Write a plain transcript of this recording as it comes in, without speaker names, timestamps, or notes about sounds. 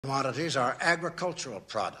Commodities are agricultural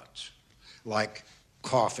products like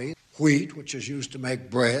coffee, wheat, which is used to make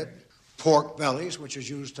bread, pork bellies, which is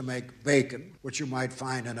used to make bacon, which you might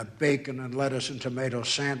find in a bacon and lettuce and tomato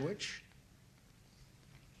sandwich.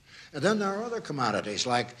 And then there are other commodities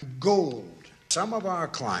like gold. Some of our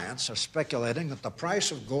clients are speculating that the price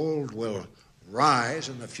of gold will rise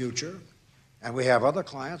in the future, and we have other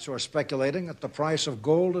clients who are speculating that the price of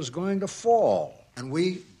gold is going to fall, and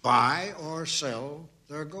we buy or sell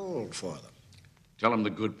their gold for them. Tell them the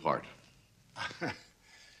good part.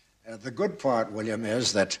 The good part, William,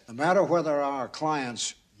 is that no matter whether our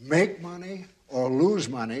clients make money or lose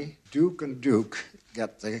money, Duke and Duke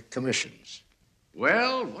get the commissions.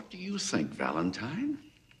 Well, what do you think, Valentine?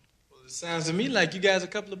 Well, it sounds to me like you guys are a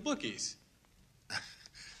couple of bookies.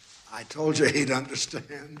 I told you he'd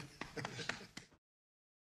understand.